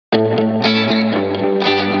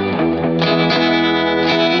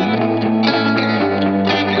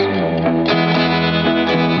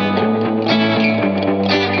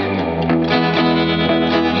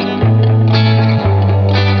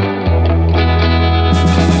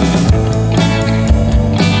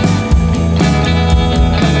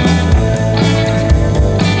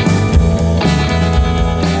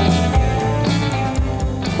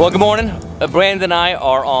Well, good morning. Brandon and I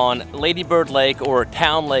are on Lady Bird Lake, or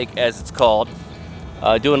Towne Lake as it's called,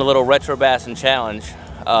 doing a little retro bassin challenge.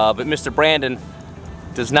 But Mr. Brandon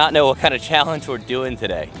does not know what kind of challenge we're doing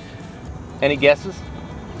today. Any guesses?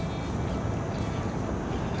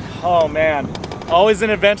 Oh man, always an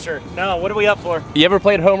adventure. No, what are we up for? You ever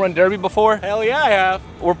played home run derby before? Hell yeah, I have.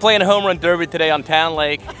 We're playing home run derby today on Towne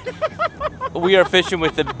Lake. We are fishing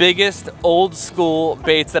with the biggest old school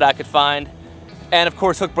baits that I could find. And of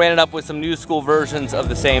course, hook Brandon up with some new school versions of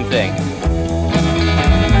the same thing.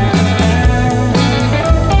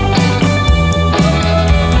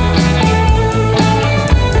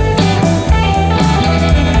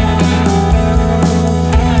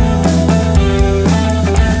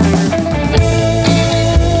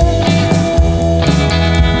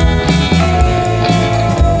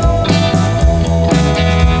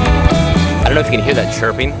 I don't know if you can hear that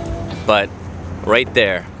chirping, but right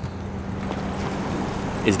there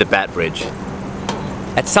is the bat bridge.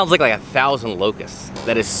 That sounds like 1,000 locusts.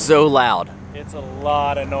 That is so loud. It's a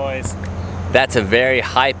lot of noise. That's a very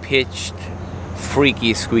high-pitched,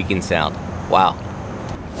 freaky squeaking sound. Wow.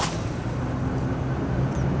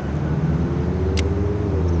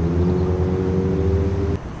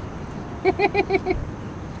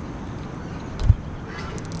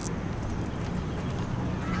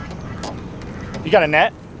 You got a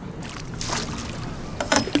net?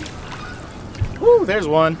 Ooh, there's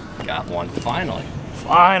one. Got one, finally.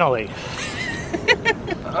 Finally.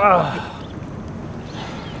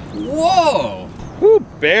 Whoa! Ooh,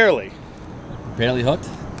 barely. Barely hooked?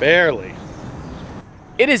 Barely.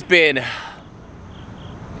 It's been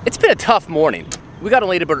a tough morning. We got on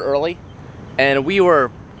Lady Bird early, and we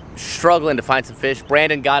were struggling to find some fish.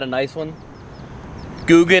 Brandon got a nice one.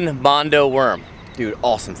 Googan Mondo worm. Dude,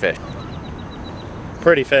 awesome fish.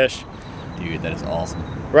 Pretty fish. Dude, that is awesome.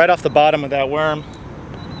 Right off the bottom of that worm.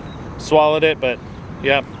 Swallowed it, but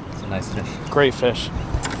yeah. It's a nice fish. Great fish.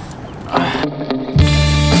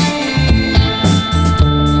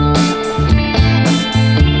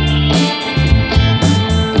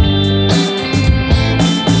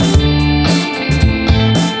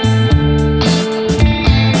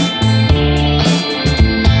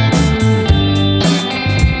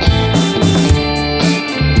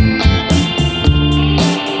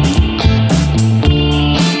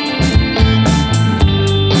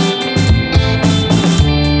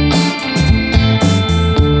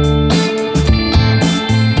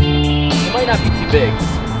 Big,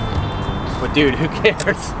 but dude, who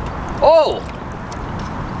cares? Oh,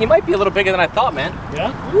 he might be a little bigger than I thought, man.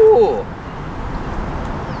 Yeah? Ooh,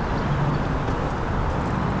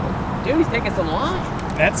 dude, he's taking some line.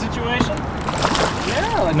 That situation?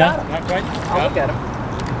 Yeah, I No, got him. not quite. I'll look at him.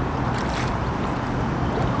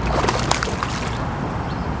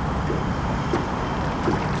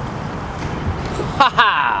 Ha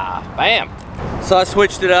ha! Bam! So I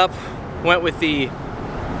switched it up, went with the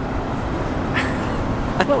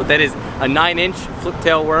I don't know what that is, a 9-inch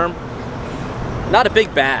Fliptail worm. Not a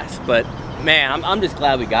big bass, but man, I'm just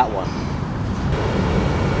glad we got one.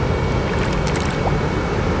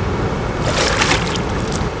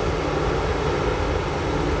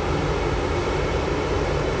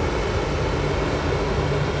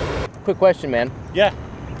 Quick question, man. Yeah.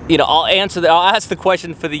 You know, I'll ask the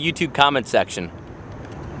question for the YouTube comment section.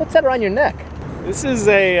 What's that around your neck? This is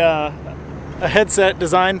a headset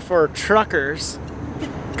designed for truckers.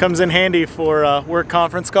 Comes in handy for work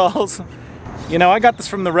conference calls. You know, I got this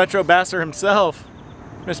from the retro basser himself,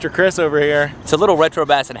 Mr. Chris over here. It's a little retro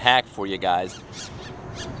bassin hack for you guys.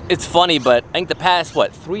 It's funny, but I think the past,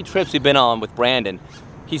 3 trips we've been on with Brandon,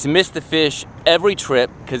 he's missed the fish every trip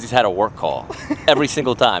because he's had a work call every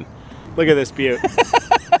single time. Look at this beaut.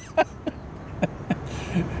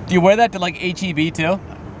 Do you wear that to like HEB too?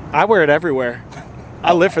 I wear it everywhere.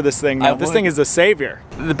 I live for this thing now. This thing is a savior.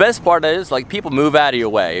 The best part is, like, people move out of your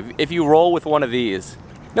way. If you roll with one of these,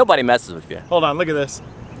 nobody messes with you. Hold on, look at this.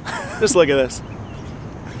 Just look at this.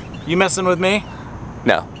 You messing with me?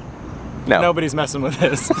 No. No. Nobody's messing with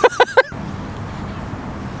this.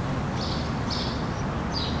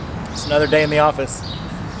 It's another day in the office.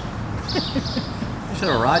 You should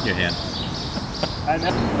have a rod in your hand. I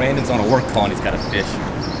know. Brandon's on a work call and he's got a fish.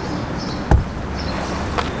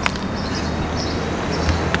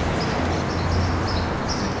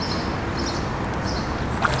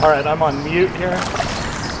 All right, I'm on mute here.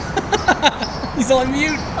 He's on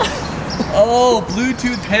mute. Oh,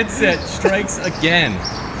 Bluetooth headset strikes again.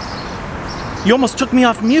 You almost took me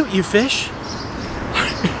off mute, you fish.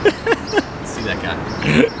 See that guy.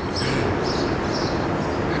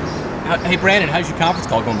 Hey Brandon, how's your conference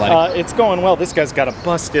call going, buddy? It's going well. This guy's got a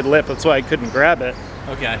busted lip, that's why I couldn't grab it.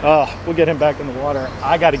 Okay. Oh, we'll get him back in the water.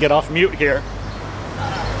 I got to get off mute here.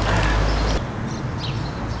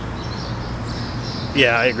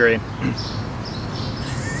 Yeah, I agree. It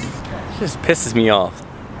just pisses me off.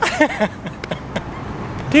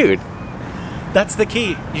 Dude. That's the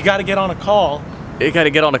key. You got to get on a call. You got to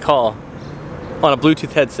get on a call on a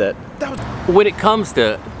Bluetooth headset. When it comes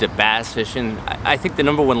to bass fishing, I think the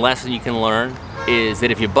number one lesson you can learn is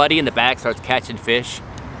that if your buddy in the back starts catching fish,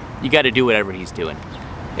 you got to do whatever he's doing.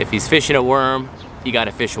 If he's fishing a worm, you got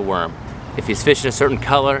to fish a worm. If he's fishing a certain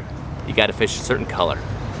color, you got to fish a certain color.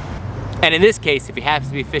 And in this case, if he happens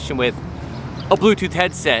to be fishing with a Bluetooth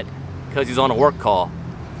headset because he's on a work call,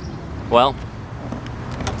 well,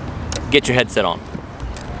 get your headset on.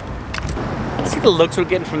 See the looks we're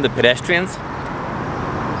getting from the pedestrians?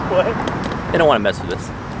 What? They don't want to mess with us.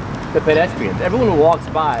 The pedestrians, everyone who walks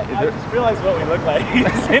by. I just realized what we look like.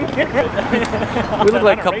 We look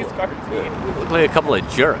like a couple of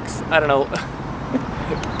jerks. I don't know.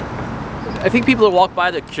 I think people who walk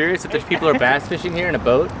by, they're curious if there's people who are bass fishing here in a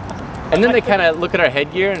boat. And then they kind of look at our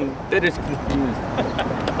headgear and they're just confused.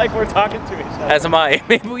 Like we're talking to each other. As am I.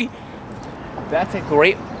 Maybe that's a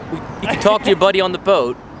great, you can talk to your buddy on the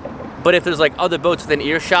boat, but if there's like other boats within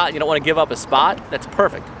earshot and you don't want to give up a spot, that's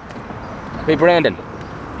perfect. Hey Brandon.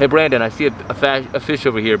 Hey Brandon, I see a fish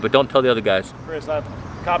over here, but don't tell the other guys. Chris, I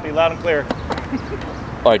copy loud and clear.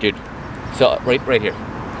 All right, dude. So right here.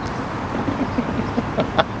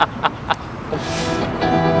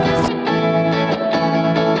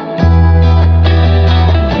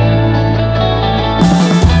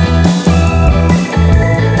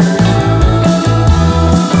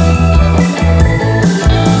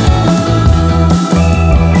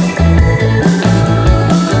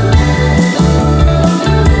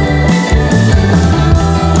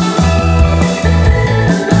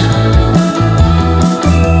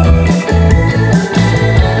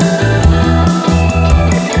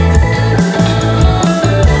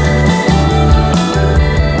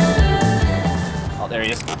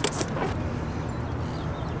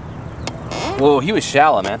 Whoa, he was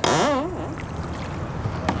shallow, man.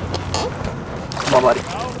 Come on, buddy.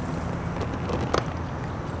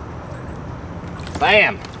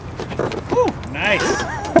 Bam! Woo, nice.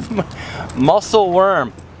 Mussel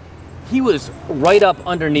worm. He was right up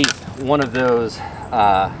underneath one of those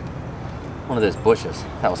bushes.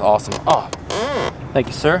 That was awesome. Oh, thank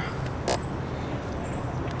you, sir.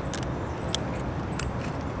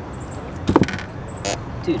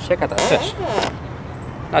 Dude, check out that fish.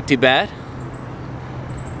 Not too bad.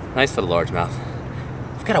 Nice little largemouth.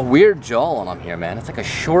 I've got a weird jaw on him here, man. It's like a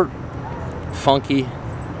short, funky.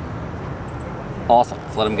 Awesome.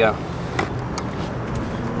 Let's let him go.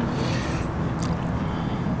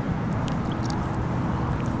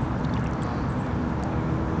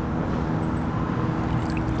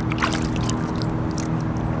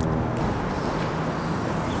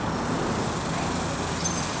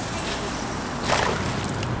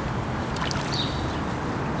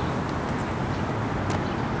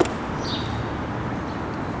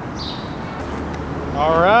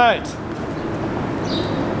 All right.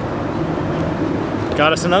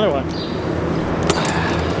 Got us another one.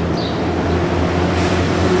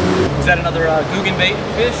 Is that another Googan bait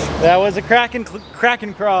fish? That was a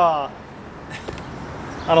Krackin Craw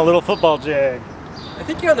on a little football jig. I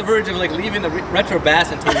think you're on the verge of like leaving the retro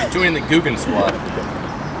bassin team and joining the Googan squad.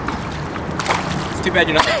 It's too bad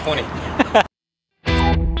you're not like 20.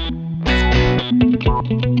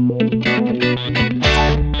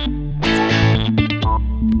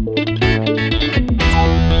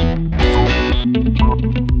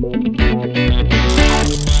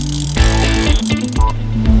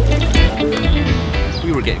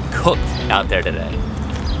 We were getting cooked out there today,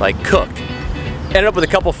 like cooked. Ended up with a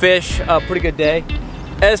couple fish, pretty good day.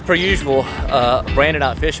 As per usual, Brandon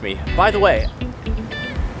outfished me. By the way,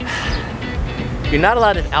 you're not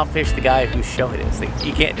allowed to outfish the guy whose show it is. Like,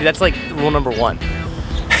 you can't, that's like rule number 1.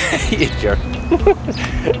 You jerk.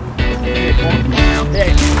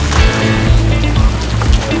 Hey.